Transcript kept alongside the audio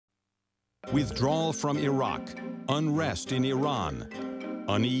Withdrawal from Iraq, unrest in Iran,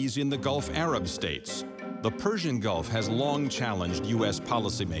 unease in the Gulf Arab states. The Persian Gulf has long challenged U.S.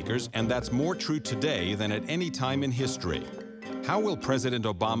 policymakers, and that's more true today than at any time in history. How will President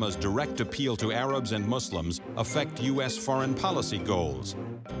Obama's direct appeal to Arabs and Muslims affect U.S. foreign policy goals?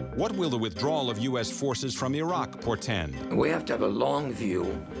 What will the withdrawal of U.S. forces from Iraq portend? We have to have a long view,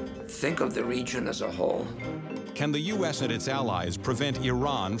 think of the region as a whole. Can the U.S. and its allies prevent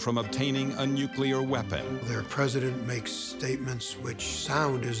Iran from obtaining a nuclear weapon? Their president makes statements which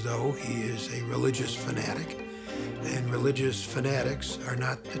sound as though he is a religious fanatic, and religious fanatics are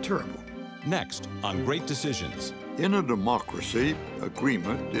not deterrable. Next on Great Decisions. In a democracy,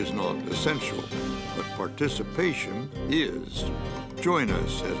 agreement is not essential, but participation is. Join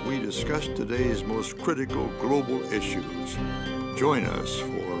us as we discuss today's most critical global issues. Join us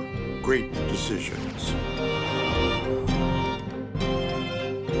for Great Decisions.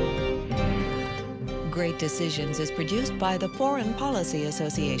 Great Decisions is produced by the Foreign Policy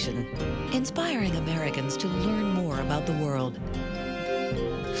Association, inspiring Americans to learn more about the world.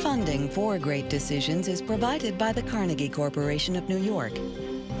 Funding for Great Decisions is provided by the Carnegie Corporation of New York,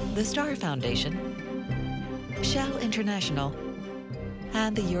 the Star Foundation, Shell International,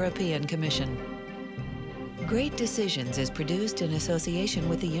 and the European Commission. Great Decisions is produced in association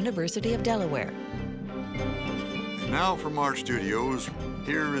with the University of Delaware. And now from our studios,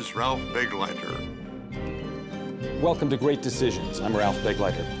 here is Ralph Begleiter. Welcome to Great Decisions. I'm Ralph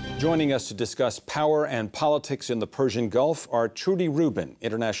Begleiter. Joining us to discuss power and politics in the Persian Gulf are Trudy Rubin,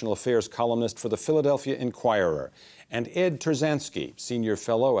 international affairs columnist for the Philadelphia Inquirer, and Ed Terzansky, senior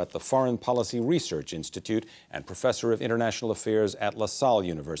fellow at the Foreign Policy Research Institute and professor of international affairs at La Salle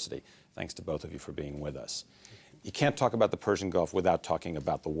University. Thanks to both of you for being with us. You can't talk about the Persian Gulf without talking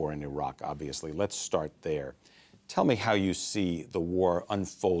about the war in Iraq, obviously. Let's start there. Tell me how you see the war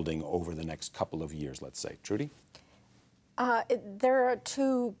unfolding over the next couple of years, let's say. Trudy? There are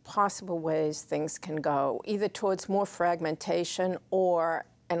two possible ways things can go, either towards more fragmentation or,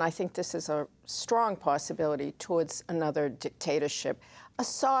 and I think this is a strong possibility, towards another dictatorship, a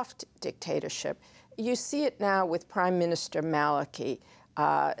soft dictatorship. You see it now with Prime Minister Maliki,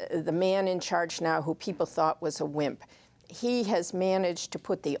 the man in charge now who people thought was a wimp. He has managed to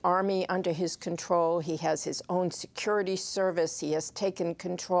put the army under his control. He has his own security service. He has taken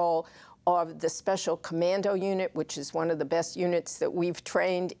control of the Special Commando Unit, which is one of the best units that we've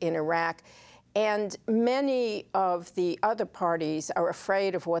trained in Iraq. And many of the other parties are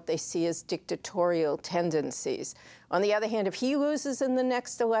afraid of what they see as dictatorial tendencies. On the other hand, if he loses in the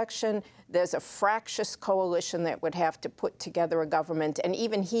next election, there's a fractious coalition that would have to put together a government, and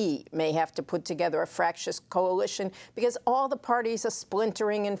even he may have to put together a fractious coalition because all the parties are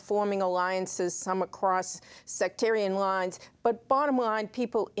splintering and forming alliances, some across sectarian lines. But bottom line,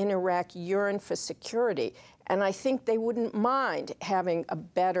 people in Iraq yearn for security. And I think they wouldn't mind having a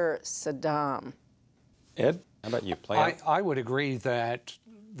better Saddam. Ed, how about you? I would agree that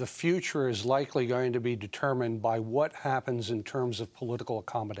the future is likely going to be determined by what happens in terms of political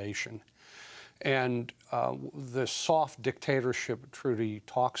accommodation. And the soft dictatorship Trudy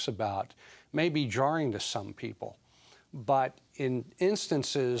talks about may be jarring to some people. But in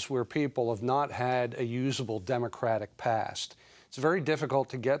instances where people have not had a usable democratic past, it's very difficult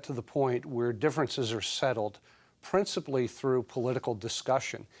to get to the point where differences are settled principally through political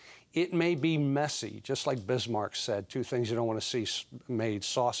discussion. It may be messy, just like Bismarck said, two things you don't want to see made,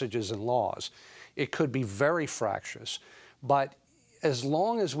 sausages and laws. It could be very fractious. But as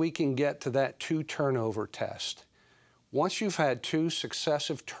long as we can get to that two-turnover test, once you've had two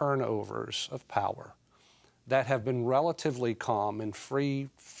successive turnovers of power that have been relatively calm and free,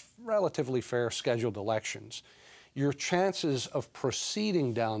 relatively fair scheduled elections, your chances of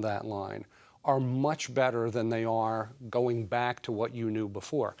proceeding down that line are much better than they are going back to what you knew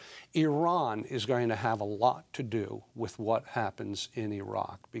before. Iran is going to have a lot to do with what happens in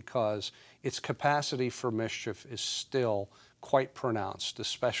Iraq because its capacity for mischief is still quite pronounced,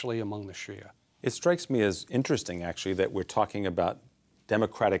 especially among the Shia. It strikes me as interesting, actually, that we're talking about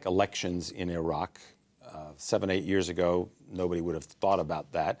democratic elections in Iraq. 7, 8 years ago, nobody would have thought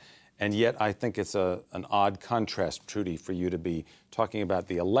about that. And yet, I think it's an odd contrast, Trudy, for you to be talking about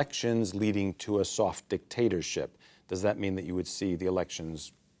the elections leading to a soft dictatorship. Does that mean that you would see the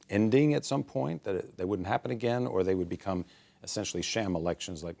elections ending at some point, that they wouldn't happen again, or they would become essentially sham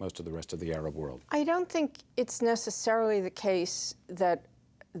elections like most of the rest of the Arab world? I don't think it's necessarily the case that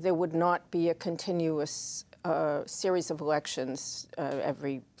there would not be a continuous series of elections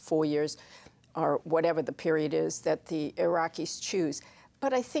every 4 years, or whatever the period is that the Iraqis choose.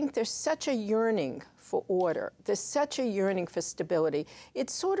 But I think there's such a yearning for order. There's such a yearning for stability.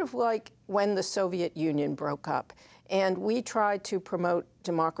 It's sort of like when the Soviet Union broke up and we tried to promote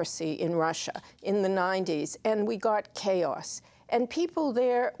democracy in Russia in the 90s, and we got chaos. And people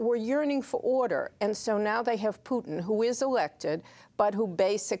there were yearning for order. And so now they have Putin, who is elected, but who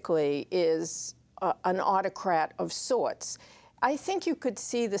basically is an autocrat of sorts. I think you could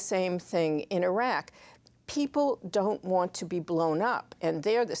see the same thing in Iraq. People don't want to be blown up, and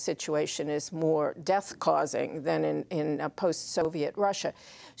there the situation is more death-causing than in post-Soviet Russia.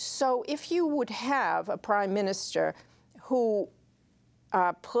 So if you would have a prime minister who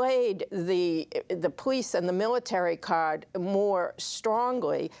played the police and the military card more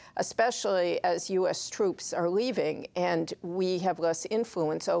strongly, especially as U.S. troops are leaving and we have less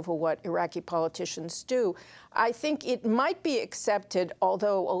influence over what Iraqi politicians do, I think it might be accepted,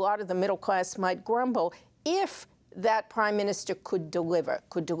 although a lot of the middle class might grumble, if that prime minister could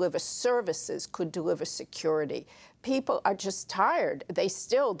deliver services, could deliver security. People are just tired. They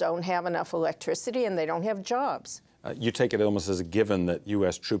still don't have enough electricity and they don't have jobs. You take it almost as a given that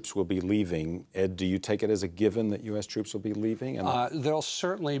U.S. troops will be leaving. Ed, do you take it as a given that U.S. troops will be leaving? They'll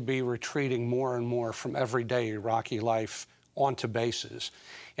certainly be retreating more and more from everyday Iraqi life onto bases.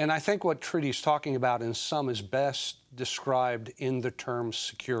 And I think what Trudy's talking about in sum is best described in the term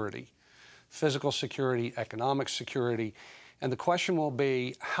security. Physical security, economic security. And the question will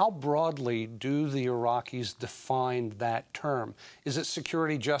be, how broadly do the Iraqis define that term? Is it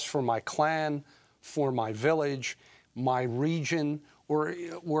security just for my clan, for my village, my region, or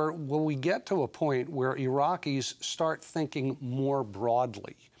will we get to a point where Iraqis start thinking more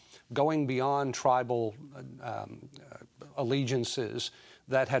broadly, going beyond tribal allegiances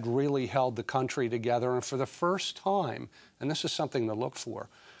that had really held the country together, and for the first time, and this is something to look for,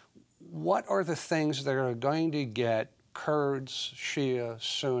 what are the things that are going to get Kurds, Shia,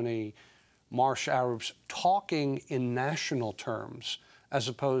 Sunni, Marsh Arabs talking in national terms as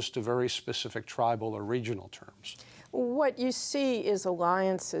opposed to very specific tribal or regional terms? What you see is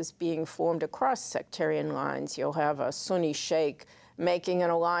alliances being formed across sectarian lines. You'll have a Sunni sheikh making an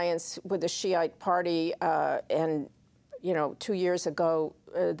alliance with a Shiite party, and 2 years ago,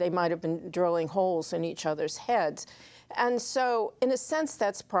 they might have been drilling holes in each other's heads. And so, in a sense,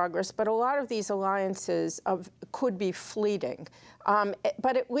 that's progress, but a lot of these alliances could be fleeting.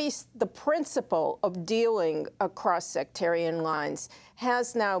 But at least the principle of dealing across sectarian lines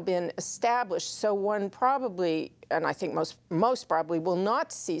has now been established, so one probably, and I think most probably, will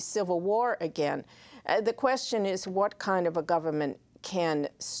not see civil war again. The question is, what kind of a government can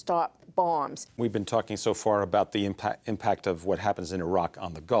stop bombs? We've been talking so far about the impact of what happens in Iraq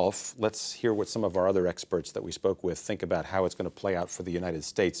on the Gulf. Let's hear what some of our other experts that we spoke with think about how it's going to play out for the United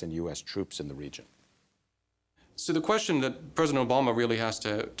States and U.S. troops in the region. So the question that President Obama really has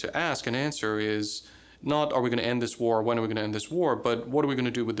to ask and answer is not, are we going to end this war, when are we going to end this war, but what are we going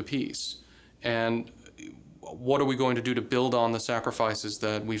to do with the peace? And what are we going to do to build on the sacrifices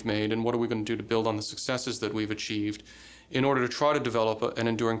that we've made, and what are we going to do to build on the successes that we've achieved in order to try to develop an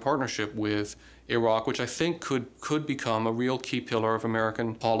enduring partnership with Iraq, which I think could become a real key pillar of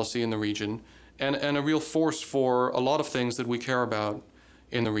American policy in the region and a real force for a lot of things that we care about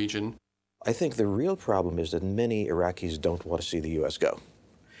in the region. I think the real problem is that many Iraqis don't want to see the U.S. go.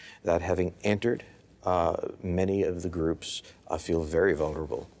 That having entered, many of the groups feel very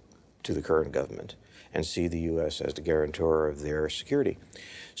vulnerable to the current government and see the U.S. as the guarantor of their security.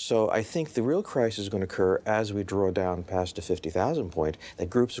 So I think the real crisis is going to occur as we draw down past the 50,000 point, that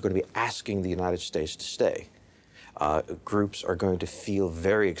groups are going to be asking the United States to stay. Groups are going to feel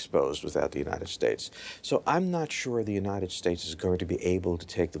very exposed without the United States. So I'm not sure the United States is going to be able to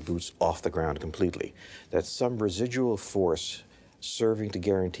take the boots off the ground completely. That some residual force serving to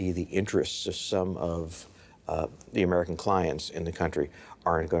guarantee the interests of some of the American clients in the country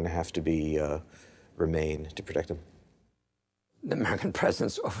aren't going to have to be remain to protect them. The American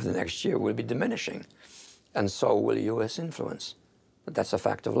presence over the next year will be diminishing, and so will U.S. influence. But that's a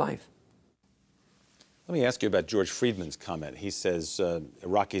fact of life. Let me ask you about George Friedman's comment. He says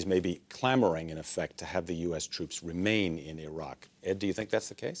Iraqis may be clamoring, in effect, to have the U.S. troops remain in Iraq. Ed, do you think that's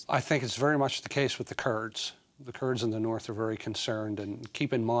the case? I think it's very much the case with the Kurds. The Kurds in the north are very concerned, and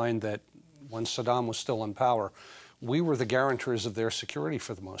keep in mind that when Saddam was still in power, we were the guarantors of their security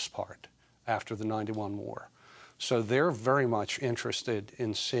for the most part after the '91 war. So they're very much interested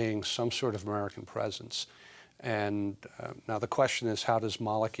in seeing some sort of American presence. And now the question is, how does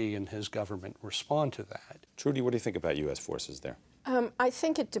Maliki and his government respond to that? Trudy, what do you think about U.S. forces there? I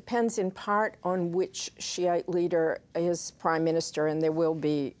think it depends in part on which Shiite leader is prime minister, and there will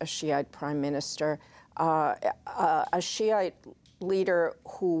be a Shiite prime minister. A Shiite leader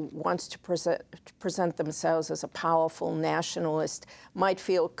who wants to present themselves as a powerful nationalist might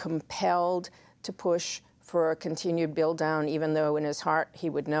feel compelled to push for a continued build down, even though in his heart he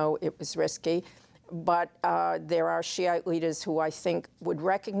would know it was risky. But there are Shiite leaders who I think would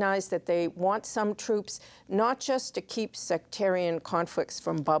recognize that they want some troops, not just to keep sectarian conflicts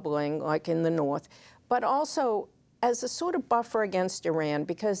from bubbling like in the north, but also as a sort of buffer against Iran,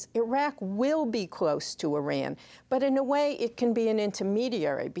 because Iraq will be close to Iran. But in a way, it can be an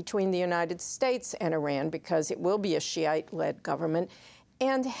intermediary between the United States and Iran, because it will be a Shiite-led government.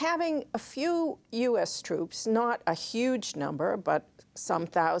 And having a few U.S. troops, not a huge number, but some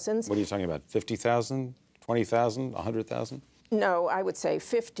thousands. What are you talking about, 50,000, 20,000, 100,000? No, I would say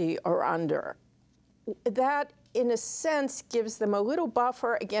 50 or under. That, in a sense, gives them a little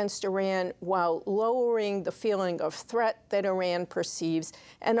buffer against Iran while lowering the feeling of threat that Iran perceives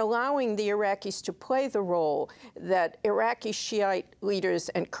and allowing the Iraqis to play the role that Iraqi Shiite leaders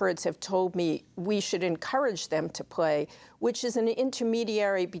and Kurds have told me we should encourage them to play, which is an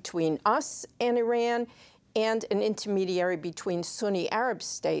intermediary between us and Iran and an intermediary between Sunni Arab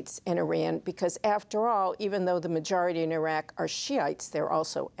states and Iran, because after all, even though the majority in Iraq are Shiites, they're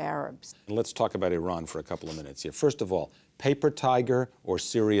also Arabs. And let's talk about Iran for a couple of minutes here. First of all, paper tiger or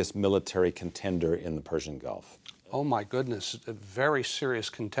serious military contender in the Persian Gulf? Oh my goodness, a very serious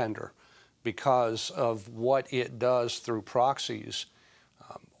contender because of what it does through proxies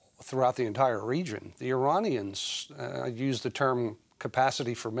throughout the entire region. The Iranians, I used the term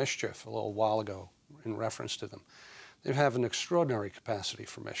capacity for mischief a little while ago in reference to them. They have an extraordinary capacity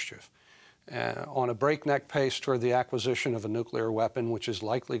for mischief. On a breakneck pace toward the acquisition of a nuclear weapon, which is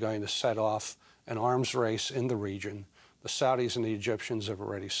likely going to set off an arms race in the region. The Saudis and the Egyptians have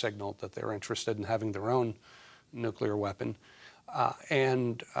already signaled that they're interested in having their own nuclear weapon.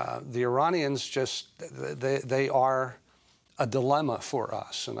 The Iranians just, they are a dilemma for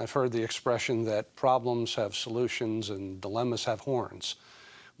us. And I've heard the expression that problems have solutions and dilemmas have horns.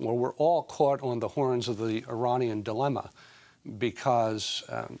 Well, we're all caught on the horns of the Iranian dilemma because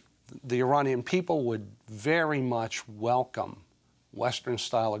the Iranian people would very much welcome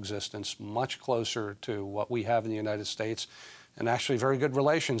Western-style existence much closer to what we have in the United States, and actually very good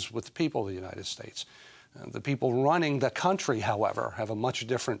relations with the people of the United States. The people running the country, however, have a much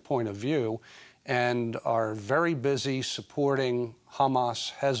different point of view and are very busy supporting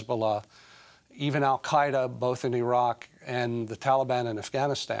Hamas, Hezbollah, even al-Qaeda, both in Iraq and the Taliban in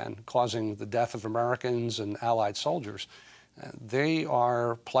Afghanistan, causing the death of Americans and allied soldiers. They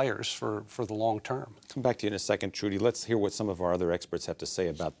are players for the long term. Come back to you in a second, Trudy. Let's hear what some of our other experts have to say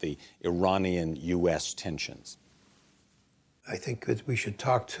about the Iranian-U.S. tensions. I think that we should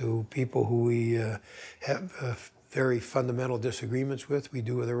talk to people who we have very fundamental disagreements with. We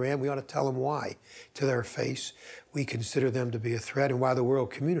do with Iran. We ought to tell them why, to their face. We consider them to be a threat and why the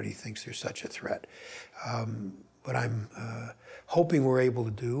world community thinks they're such a threat. What I'm hoping we're able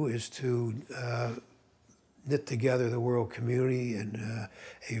to do is to knit together the world community in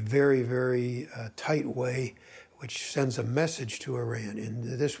a very, very tight way, which sends a message to Iran. And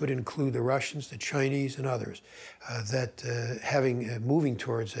this would include the Russians, the Chinese, and others, that moving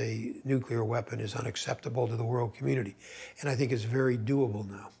towards a nuclear weapon is unacceptable to the world community. And I think it's very doable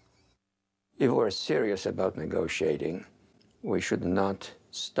now. If we're serious about negotiating, we should not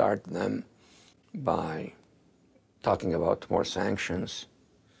start them by talking about more sanctions,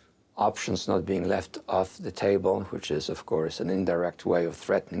 options not being left off the table, which is, of course, an indirect way of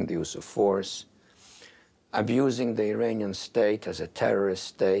threatening the use of force, abusing the Iranian state as a terrorist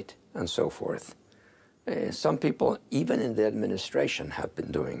state, and so forth. Some people, even in the administration, have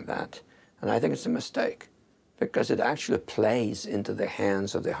been doing that. And I think it's a mistake, because it actually plays into the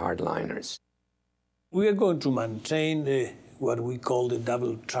hands of the hardliners. We are going to maintain what we call the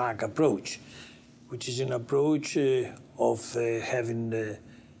double-track approach, which is an approach of having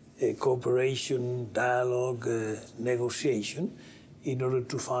cooperation, dialogue, negotiation, in order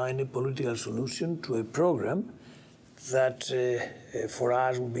to find a political solution to a program that for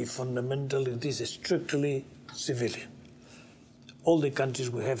us will be fundamental. It is strictly civilian. All the countries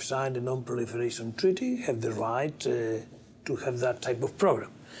we have signed a non-proliferation treaty have the right to have that type of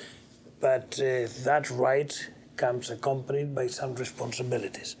program. But that right comes accompanied by some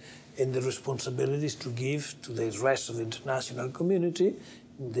responsibilities. And the responsibility is to give to the rest of the international community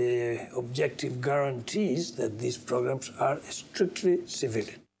the objective guarantees that these programs are strictly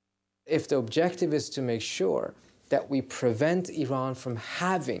civilian. If the objective is to make sure that we prevent Iran from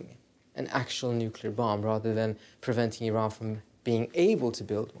having an actual nuclear bomb rather than preventing Iran from being able to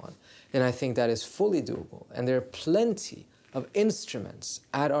build one, then I think that is fully doable. And there are plenty of instruments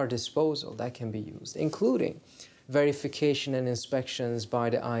at our disposal that can be used, including verification and inspections by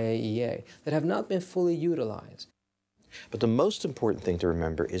the IAEA that have not been fully utilized. But the most important thing to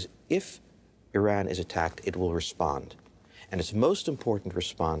remember is if Iran is attacked, it will respond. And its most important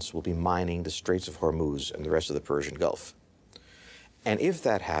response will be mining the Straits of Hormuz and the rest of the Persian Gulf. And if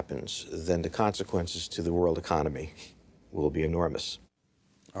that happens, then the consequences to the world economy will be enormous.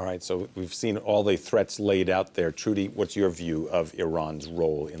 All right, so we've seen all the threats laid out there. Trudy, what's your view of Iran's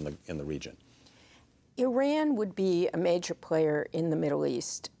role in the region? Iran would be a major player in the Middle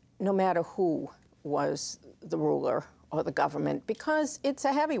East, no matter who was the ruler or the government, because it's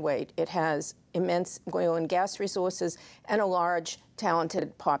a heavyweight. It has immense oil and gas resources and a large,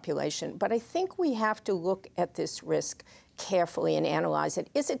 talented population. But I think we have to look at this risk carefully and analyze it.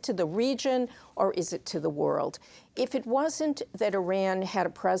 Is it to the region or is it to the world? If it wasn't that Iran had a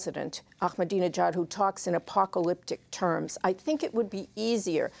president, Ahmadinejad, who talks in apocalyptic terms, I think it would be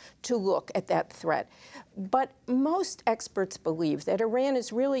easier to look at that threat. But most experts believe that Iran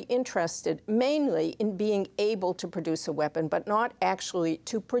is really interested mainly in being able to produce a weapon, but not actually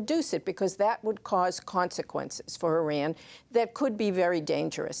to produce it, because that would cause consequences for Iran that could be very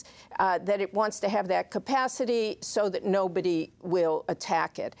dangerous. That it wants to have that capacity so that nobody will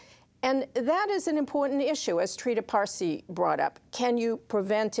attack it. And that is an important issue, as Trita Parsi brought up. Can you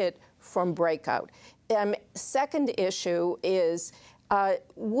prevent it from breakout? Second issue is,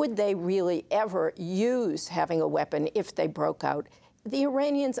 would they really ever use having a weapon if they broke out? The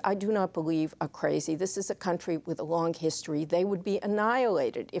Iranians, I do not believe, are crazy. This is a country with a long history. They would be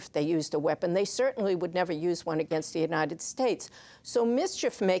annihilated if they used a weapon. They certainly would never use one against the United States. So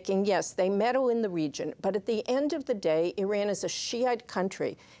mischief-making, yes, they meddle in the region. But at the end of the day, Iran is a Shiite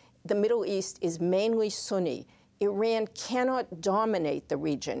country. The Middle East is mainly Sunni. Iran cannot dominate the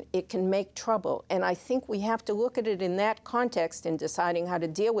region. It can make trouble. And I think we have to look at it in that context in deciding how to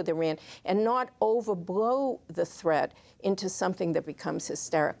deal with Iran and not overblow the threat into something that becomes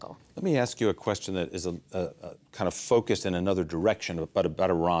hysterical. Let me ask you a question that is kind of focused in another direction, but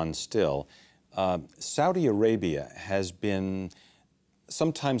about Iran still. Saudi Arabia has been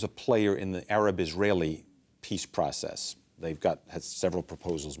sometimes a player in the Arab-Israeli peace process. They've had several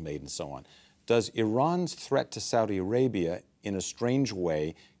proposals made and so on. Does Iran's threat to Saudi Arabia, in a strange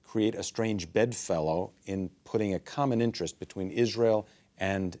way, create a strange bedfellow in putting a common interest between Israel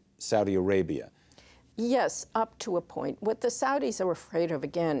and Saudi Arabia? Yes, up to a point. What the Saudis are afraid of,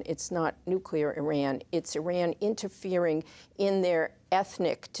 again, it's not nuclear Iran. It's Iran interfering in their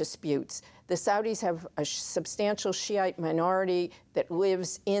ethnic disputes. The Saudis have a substantial Shiite minority that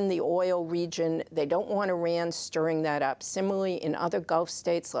lives in the oil region. They don't want Iran stirring that up. Similarly, in other Gulf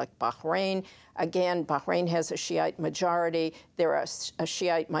states like Bahrain, again, Bahrain has a Shiite majority. There are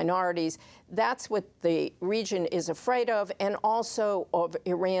Shiite minorities. That's what the region is afraid of, and also of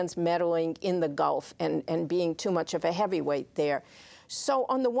Iran's meddling in the Gulf and being too much of a heavyweight there. So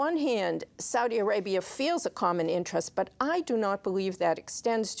on the one hand, Saudi Arabia feels a common interest, but I do not believe that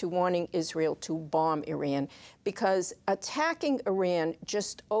extends to wanting Israel to bomb Iran, because attacking Iran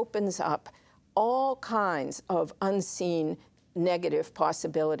just opens up all kinds of unseen negative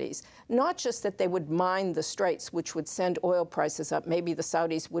possibilities. Not just that they would mine the straits, which would send oil prices up. Maybe the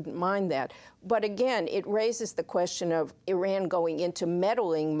Saudis wouldn't mind that. But again, it raises the question of Iran going into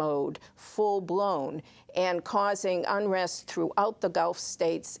meddling mode, full-blown, and causing unrest throughout the Gulf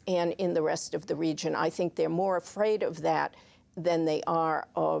states and in the rest of the region. I think they're more afraid of that than they are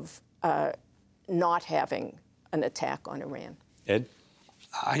of not having an attack on Iran. Ed?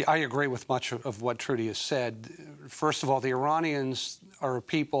 I agree with much of what Trudy has said. First of all, the Iranians are a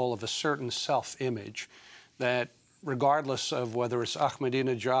people of a certain self-image that, regardless of whether it's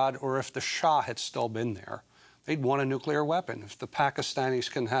Ahmadinejad or if the Shah had still been there, they'd want a nuclear weapon. If the Pakistanis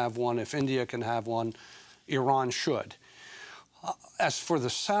can have one, if India can have one, Iran should. As for the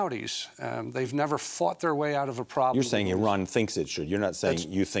Saudis, they've never fought their way out of a problem. You're saying Iran thinks it should. You're not saying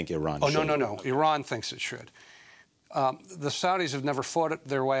you think Iran should. Oh, no. Iran thinks it should. The Saudis have never fought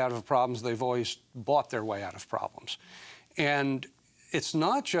their way out of problems. They've always bought their way out of problems. And it's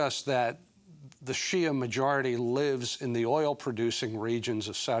not just that the Shia majority lives in the oil-producing regions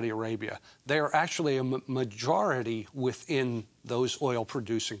of Saudi Arabia. They are actually a majority within those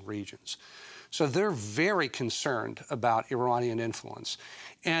oil-producing regions. So they're very concerned about Iranian influence.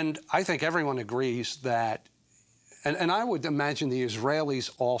 And I think everyone agrees that, and I would imagine the Israelis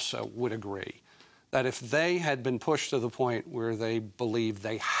also would agree, that if they had been pushed to the point where they believed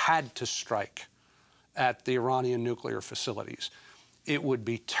they had to strike at the Iranian nuclear facilities, it would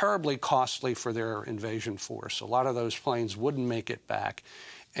be terribly costly for their invasion force. A lot of those planes wouldn't make it back,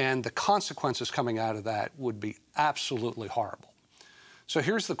 and the consequences coming out of that would be absolutely horrible. So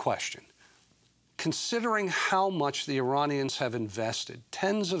here's the question. considering how much the Iranians have invested,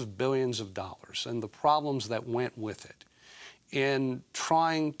 tens of billions of dollars, and the problems that went with it, in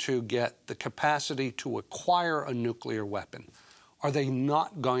trying to get the capacity to acquire a nuclear weapon, are they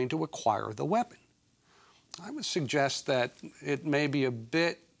not going to acquire the weapon? I would suggest that it may be a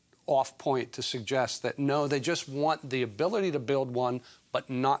bit off point to suggest that, no, they just want the ability to build one, but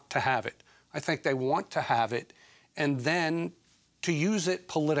not to have it. I think they want to have it and then to use it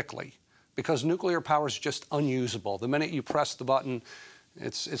politically, because nuclear power is just unusable. The minute you press the button,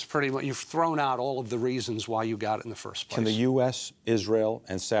 it's pretty much, you've thrown out all of the reasons why you got it in the first place. Can the U.S., Israel,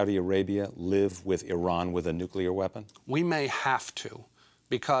 and Saudi Arabia live with Iran with a nuclear weapon? We may have to,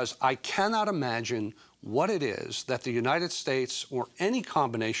 because I cannot imagine what it is that the United States or any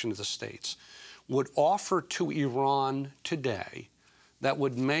combination of the states would offer to Iran today that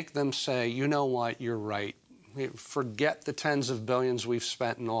would make them say, you know what, you're right. Forget the tens of billions we've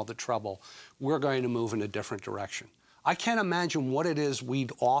spent and all the trouble. We're going to move in a different direction. I can't imagine what it is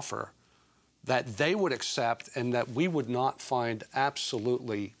we'd offer that they would accept and that we would not find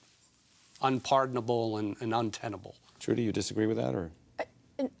absolutely unpardonable and untenable. Trudy, you disagree with that, or?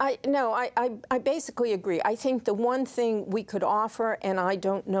 No, I basically agree. I think the one thing we could offer, and I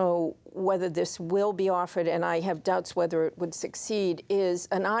don't know whether this will be offered, and I have doubts whether it would succeed, is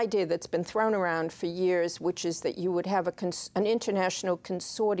an idea that's been thrown around for years, which is that you would have an international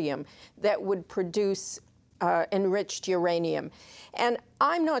consortium that would produce enriched uranium. And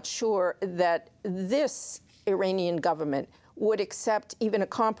I'm not sure that this Iranian government would accept even a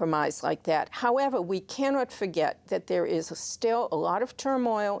compromise like that. However, we cannot forget that there is still a lot of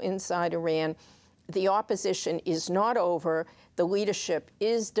turmoil inside Iran. The opposition is not over. The leadership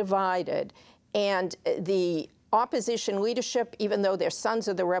is divided. And the opposition leadership, even though they're sons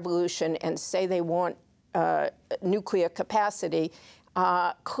of the revolution and say they want nuclear capacity,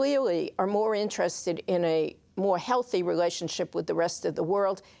 clearly are more interested in a more healthy relationship with the rest of the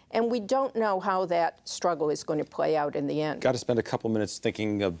world, and we don't know how that struggle is going to play out in the end. Got to spend a couple minutes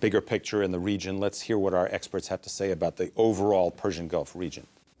thinking a bigger picture in the region. Let's hear what our experts have to say about the overall Persian Gulf region.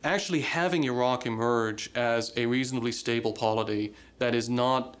 Actually having Iraq emerge as a reasonably stable polity that is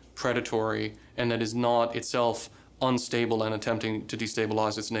not predatory and that is not itself unstable and attempting to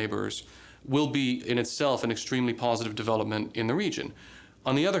destabilize its neighbors will be in itself an extremely positive development in the region.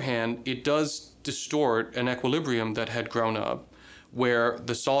 On the other hand, it does distort an equilibrium that had grown up, where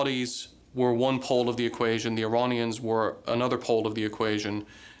the Saudis were one pole of the equation, the Iranians were another pole of the equation.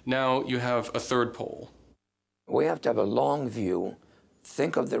 Now you have a third pole. We have to have a long view,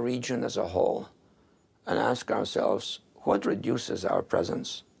 think of the region as a whole, and ask ourselves, what reduces our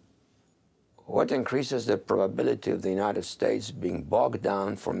presence? What increases the probability of the United States being bogged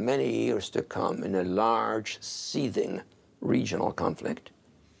down for many years to come in a large, seething regional conflict?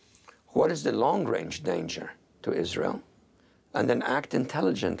 What is the long-range danger to Israel? And then act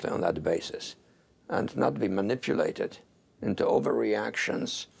intelligently on that basis and not be manipulated into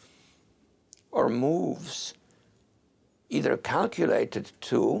overreactions or moves either calculated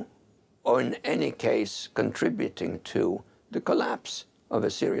to or in any case contributing to the collapse of a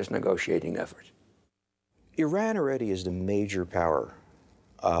serious negotiating effort. Iran already is the major power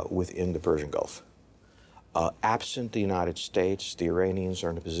within the Persian Gulf. Absent the United States, the Iranians are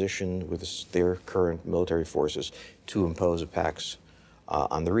in a position with their current military forces to impose a pax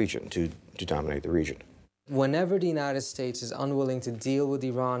on the region, to dominate the region. Whenever the United States is unwilling to deal with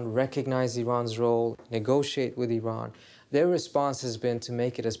Iran, recognize Iran's role, negotiate with Iran, their response has been to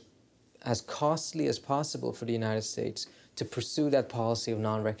make it as costly as possible for the United States to pursue that policy of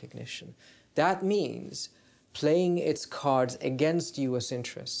non-recognition. That means playing its cards against U.S.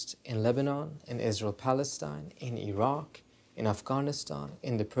 interests in Lebanon, in Israel-Palestine, in Iraq, in Afghanistan,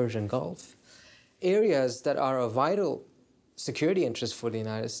 in the Persian Gulf, areas that are of vital security interest for the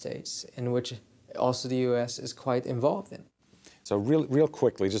United States, in which also the U.S. is quite involved in. So real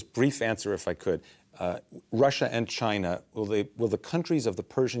quickly, just brief answer if I could. Russia and China, will the countries of the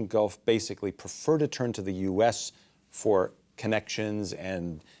Persian Gulf basically prefer to turn to the U.S. for connections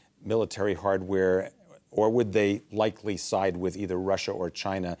and military hardware, or would they likely side with either Russia or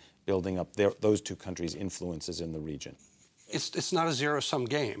China, building up those two countries' influences in the region? It's not a zero-sum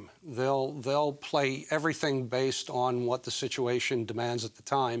game. They'll play everything based on what the situation demands at the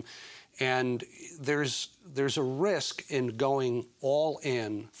time, and there's a risk in going all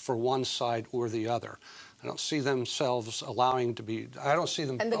in for one side or the other. I don't see themselves allowing to be. I don't see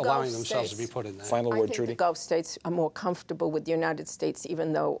them allowing themselves to be put in that. Final word, Trudy. I think the Gulf states are more comfortable with the United States,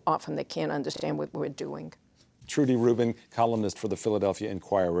 even though often they can't understand what we're doing. Trudy Rubin, columnist for the Philadelphia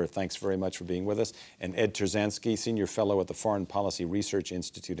Inquirer, thanks very much for being with us. And Ed Terzansky, Senior Fellow at the Foreign Policy Research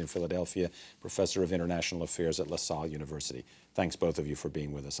Institute in Philadelphia, Professor of International Affairs at LaSalle University. Thanks both of you for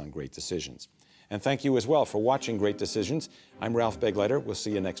being with us on Great Decisions. And thank you as well for watching Great Decisions. I'm Ralph Begleiter. We'll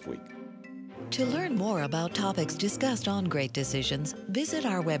see you next week. To learn more about topics discussed on Great Decisions, visit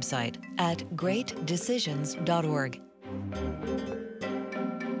our website at greatdecisions.org.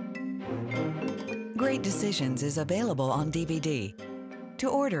 Great Decisions is available on DVD. To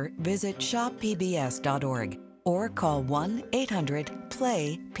order, visit shoppbs.org or call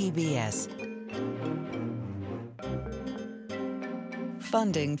 1-800-PLAY-PBS.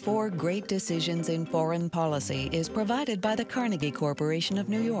 Funding for Great Decisions in Foreign Policy is provided by the Carnegie Corporation of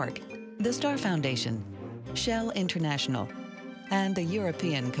New York, the Star Foundation, Shell International, and the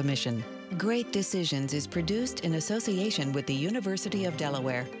European Commission. Great Decisions is produced in association with the University of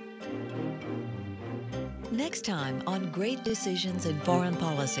Delaware. Next time on Great Decisions in Foreign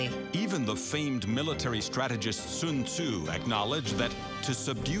Policy. Even the famed military strategist Sun Tzu acknowledged that to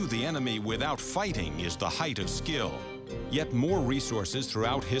subdue the enemy without fighting is the height of skill. Yet more resources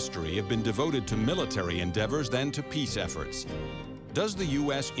throughout history have been devoted to military endeavors than to peace efforts. Does the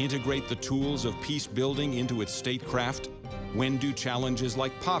U.S. integrate the tools of peace building into its statecraft? When do challenges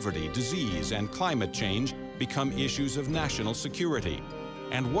like poverty, disease, and climate change become issues of national security?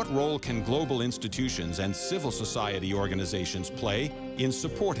 And what role can global institutions and civil society organizations play in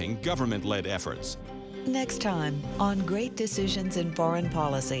supporting government-led efforts? Next time on Great Decisions in Foreign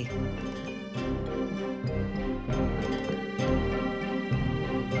Policy.